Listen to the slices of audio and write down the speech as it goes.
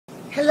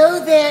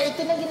Hello there!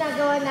 Ito na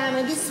ginagawa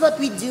namin. This is what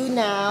we do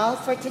now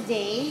for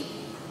today.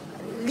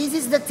 This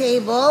is the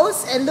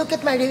tables. And look at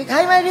Marivik.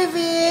 Hi,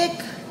 Marivik!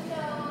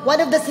 One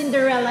of the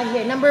Cinderella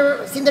here.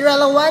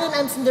 Cinderella 1 and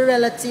I'm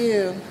Cinderella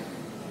 2.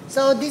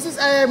 So this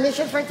is our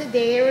mission for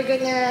today. We're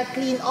gonna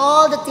clean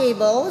all the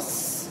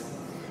tables.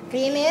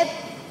 Clean it.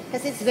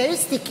 Because it's very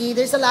sticky.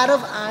 There's a lot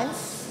of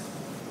ants.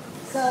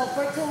 So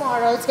for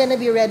tomorrow, it's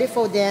gonna be ready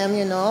for them,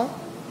 you know.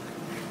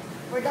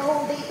 For the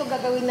whole day, ito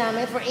gagawin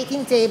namin for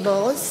 18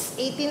 tables,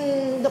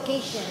 18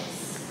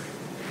 locations.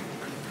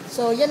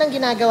 So, yan ang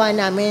ginagawa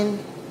namin.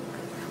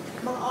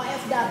 Mga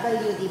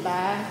OFW, di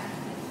ba?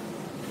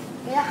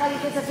 Kaya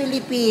dito sa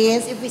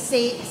Philippines, if we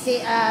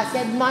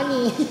send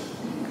money,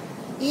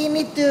 you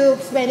need to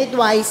spend it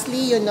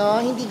wisely, you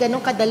know. Hindi ganun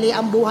kadali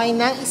ang buhay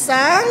ng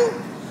isang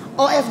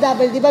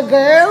OFW, di ba,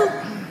 girl?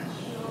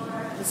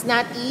 It's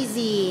not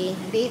easy.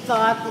 They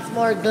thought it's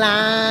more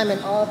glam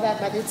and all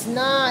that, but it's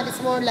not. It's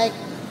more like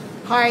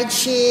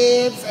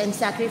hardships and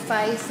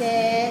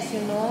sacrifices, you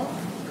know.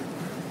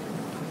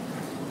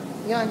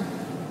 Yun.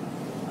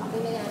 Okay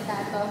na yan,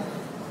 tato.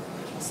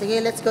 Sige,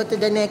 let's go to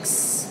the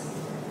next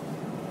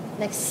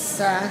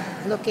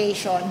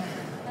location.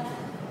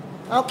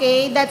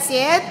 Okay, that's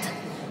it.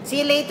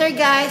 See you later,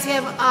 guys. We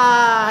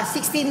have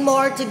 16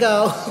 more to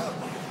go.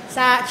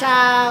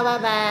 Ciao,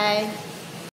 bye-bye.